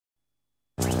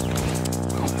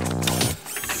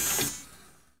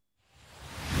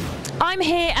I'm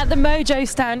here at the MoJo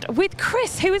stand with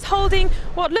Chris, who is holding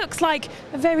what looks like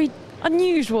a very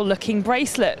unusual looking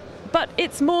bracelet. But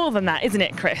it's more than that, isn't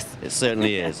it, Chris? It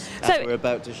certainly is, as we're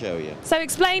about to show you. So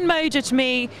explain MoJo to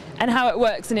me and how it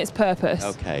works and its purpose.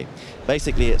 Okay.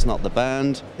 Basically, it's not the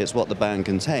band, it's what the band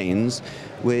contains,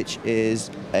 which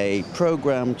is a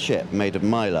programmed chip made of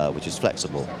mylar, which is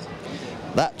flexible.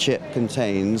 That chip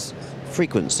contains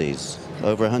frequencies,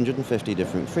 over 150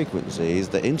 different frequencies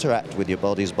that interact with your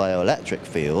body's bioelectric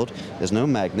field. There's no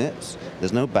magnets,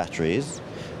 there's no batteries.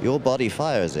 Your body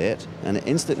fires it and it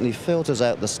instantly filters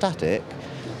out the static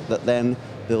that then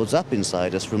builds up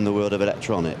inside us from the world of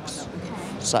electronics.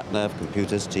 Sat-nav,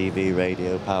 computers, TV,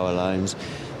 radio, power lines.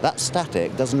 That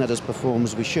static doesn't let us perform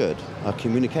as we should. Our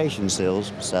communication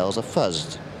cells are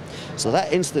fuzzed. So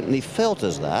that instantly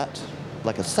filters that,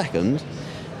 like a second,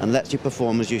 and lets you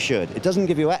perform as you should. It doesn't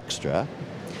give you extra,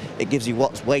 it gives you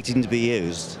what's waiting to be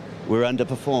used. We're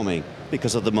underperforming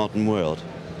because of the modern world.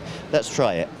 Let's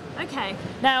try it. Okay,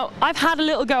 now I've had a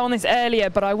little go on this earlier,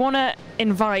 but I want to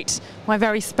invite my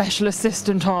very special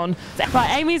assistant on.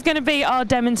 Right, Amy's going to be our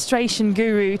demonstration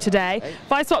guru today. Okay.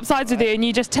 If I swap sides with you and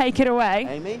you just take it away.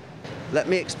 Amy, let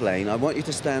me explain. I want you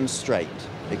to stand straight.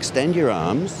 Extend your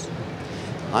arms.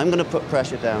 I'm going to put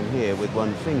pressure down here with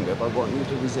one finger, but I want you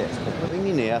to resist by putting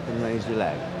your knee up and raise your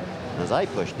leg. As I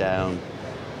push down,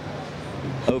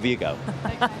 over you go.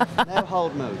 Okay. Now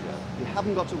hold MoJo. You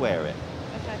haven't got to wear it.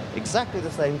 Exactly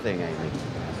the same thing, Amy.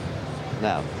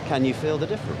 Now, can you feel the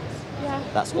difference? Yeah.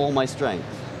 That's all my strength,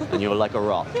 and you're like a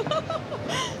rock.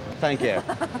 Thank you.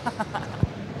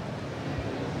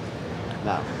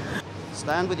 Now,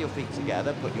 stand with your feet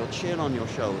together, put your chin on your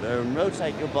shoulder, and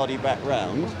rotate your body back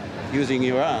round, using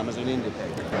your arm as an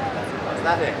indicator. Is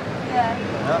that it? Yeah.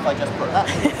 Now, if I just put that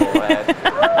to the forehead,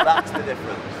 that's the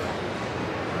difference.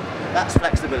 That's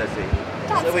flexibility.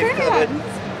 That's so we've covered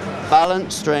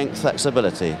balance, strength,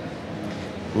 flexibility.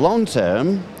 Long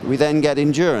term, we then get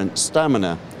endurance,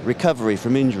 stamina, recovery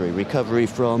from injury, recovery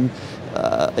from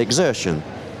exertion.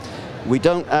 We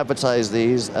don't advertise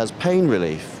these as pain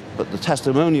relief, but the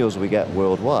testimonials we get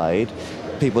worldwide,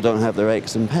 people don't have their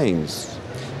aches and pains.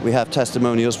 We have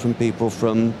testimonials from people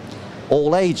from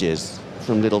all ages,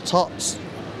 from little tots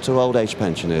to old age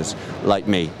pensioners like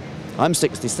me. I'm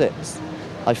 66.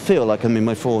 I feel like I'm in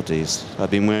my 40s.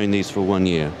 I've been wearing these for 1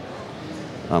 year.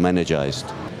 I'm energized.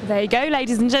 There you go,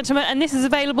 ladies and gentlemen, and this is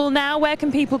available now. Where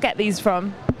can people get these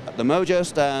from? At the MoJo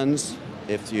stands,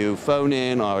 if you phone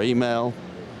in or email,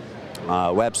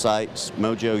 our website,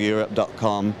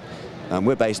 mojoeurope.com, and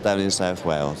we're based down in South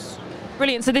Wales.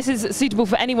 Brilliant, so this is suitable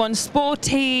for anyone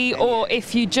sporty, or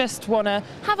if you just want to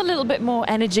have a little bit more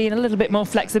energy and a little bit more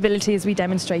flexibility, as we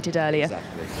demonstrated earlier.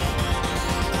 Exactly.